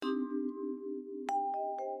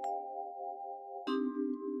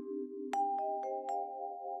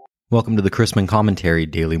Welcome to the Chrisman Commentary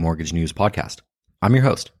Daily Mortgage News Podcast. I'm your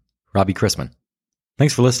host, Robbie Chrisman.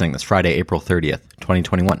 Thanks for listening this Friday, April 30th,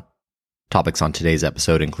 2021. Topics on today's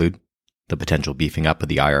episode include the potential beefing up of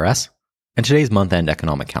the IRS and today's month-end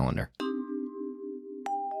economic calendar.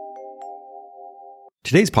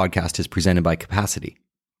 Today's podcast is presented by Capacity.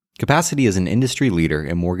 Capacity is an industry leader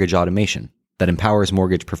in mortgage automation that empowers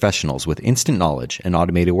mortgage professionals with instant knowledge and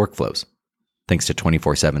automated workflows. Thanks to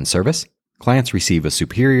 24/7 service, clients receive a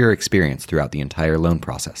superior experience throughout the entire loan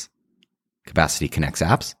process. Capacity connects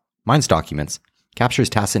apps, mines documents, captures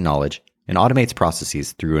tacit knowledge, and automates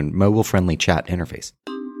processes through a mobile-friendly chat interface.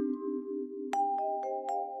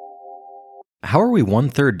 How are we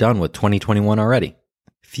one-third done with 2021 already?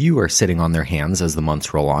 Few are sitting on their hands as the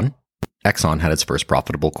months roll on. Exxon had its first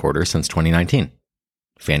profitable quarter since 2019.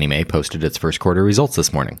 Fannie Mae posted its first quarter results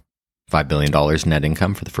this morning. $5 billion net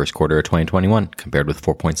income for the first quarter of 2021, compared with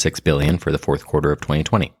 $4.6 billion for the fourth quarter of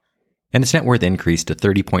 2020. And its net worth increased to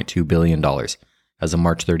 $30.2 billion as of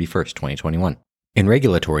March 31st, 2021. In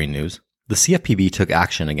regulatory news, the CFPB took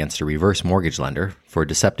action against a reverse mortgage lender for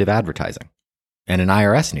deceptive advertising. And in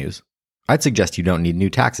IRS news, I'd suggest you don't need new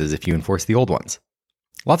taxes if you enforce the old ones.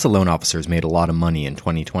 Lots of loan officers made a lot of money in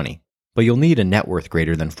 2020, but you'll need a net worth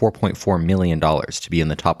greater than $4.4 million to be in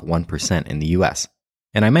the top 1% in the US.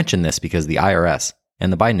 And I mention this because the IRS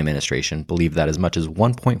and the Biden administration believe that as much as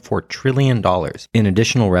 $1.4 trillion in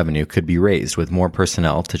additional revenue could be raised with more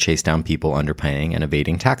personnel to chase down people underpaying and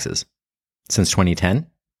evading taxes. Since 2010,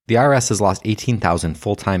 the IRS has lost 18,000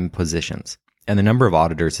 full-time positions, and the number of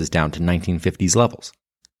auditors is down to 1950s levels.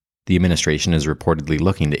 The administration is reportedly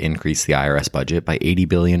looking to increase the IRS budget by $80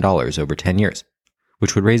 billion over 10 years,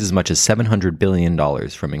 which would raise as much as $700 billion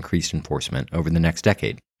from increased enforcement over the next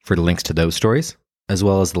decade. For the links to those stories, as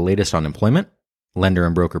well as the latest on employment, lender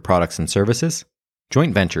and broker products and services,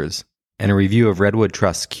 joint ventures, and a review of Redwood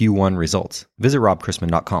Trust's Q1 results, visit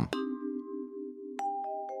robchrisman.com.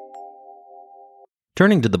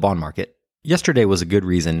 Turning to the bond market, yesterday was a good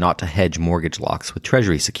reason not to hedge mortgage locks with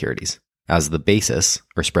Treasury securities, as the basis,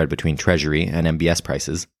 or spread between Treasury and MBS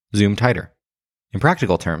prices, zoomed tighter. In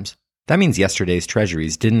practical terms, that means yesterday's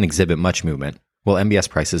Treasuries didn't exhibit much movement, while MBS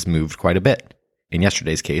prices moved quite a bit. In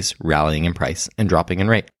yesterday's case, rallying in price and dropping in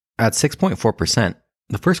rate. At 6.4%,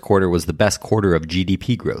 the first quarter was the best quarter of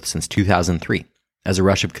GDP growth since 2003, as a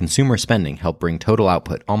rush of consumer spending helped bring total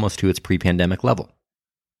output almost to its pre-pandemic level.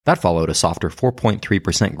 That followed a softer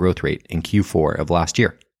 4.3% growth rate in Q4 of last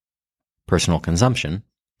year. Personal consumption,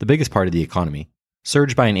 the biggest part of the economy,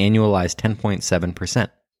 surged by an annualized 10.7%,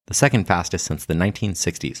 the second fastest since the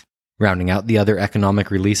 1960s. Rounding out the other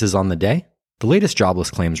economic releases on the day, the latest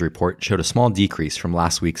jobless claims report showed a small decrease from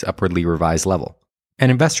last week's upwardly revised level,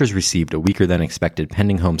 and investors received a weaker than expected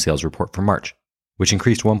pending home sales report for March, which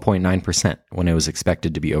increased 1.9% when it was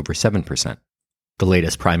expected to be over 7%. The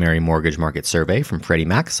latest primary mortgage market survey from Freddie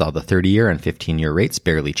Mac saw the 30-year and 15-year rates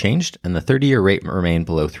barely changed, and the 30-year rate remained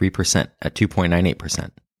below 3% at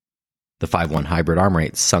 2.98%. The 5/1 hybrid ARM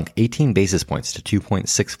rate sunk 18 basis points to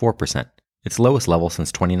 2.64%, its lowest level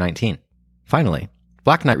since 2019. Finally,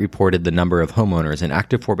 Black Knight reported the number of homeowners in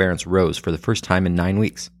active forbearance rose for the first time in 9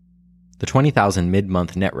 weeks. The 20,000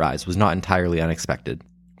 mid-month net rise was not entirely unexpected.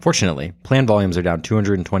 Fortunately, planned volumes are down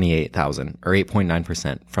 228,000, or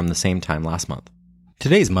 8.9%, from the same time last month.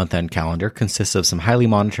 Today's month-end calendar consists of some highly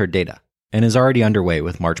monitored data, and is already underway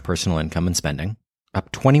with March personal income and spending,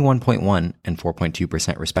 up 21.1% and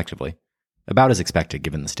 4.2% respectively, about as expected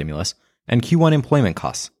given the stimulus, and Q1 employment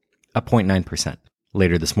costs, up 0.9%.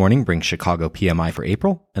 Later this morning brings Chicago PMI for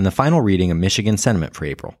April and the final reading of Michigan sentiment for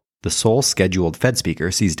April. The sole scheduled Fed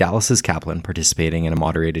speaker sees Dallas's Kaplan participating in a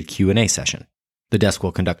moderated Q&A session. The desk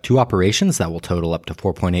will conduct two operations that will total up to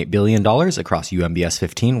 $4.8 billion across UMBS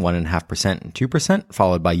 15, 1.5% and 2%,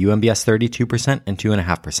 followed by UMBS 30, 2% and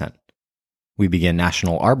 2.5%. We begin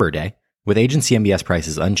National Arbor Day with agency MBS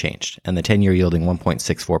prices unchanged and the 10-year yielding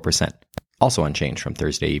 1.64%, also unchanged from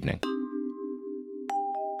Thursday evening.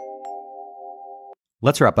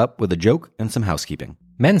 Let's wrap up with a joke and some housekeeping.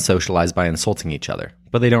 Men socialize by insulting each other,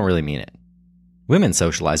 but they don't really mean it. Women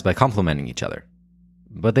socialize by complimenting each other,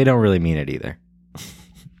 but they don't really mean it either.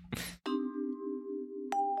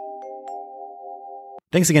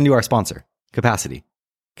 Thanks again to our sponsor, Capacity.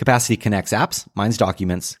 Capacity connects apps, mines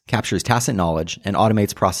documents, captures tacit knowledge, and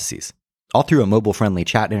automates processes, all through a mobile-friendly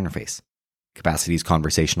chat interface. Capacity's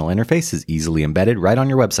conversational interface is easily embedded right on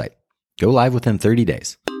your website. Go live within 30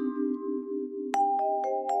 days.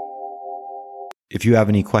 If you have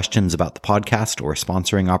any questions about the podcast or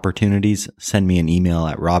sponsoring opportunities, send me an email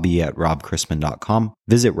at robbie@robchrisman.com.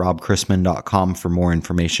 Visit robchrisman.com for more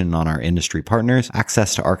information on our industry partners,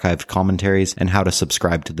 access to archived commentaries, and how to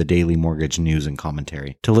subscribe to the daily mortgage news and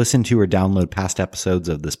commentary. To listen to or download past episodes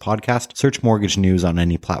of this podcast, search Mortgage News on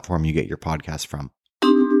any platform you get your podcast from.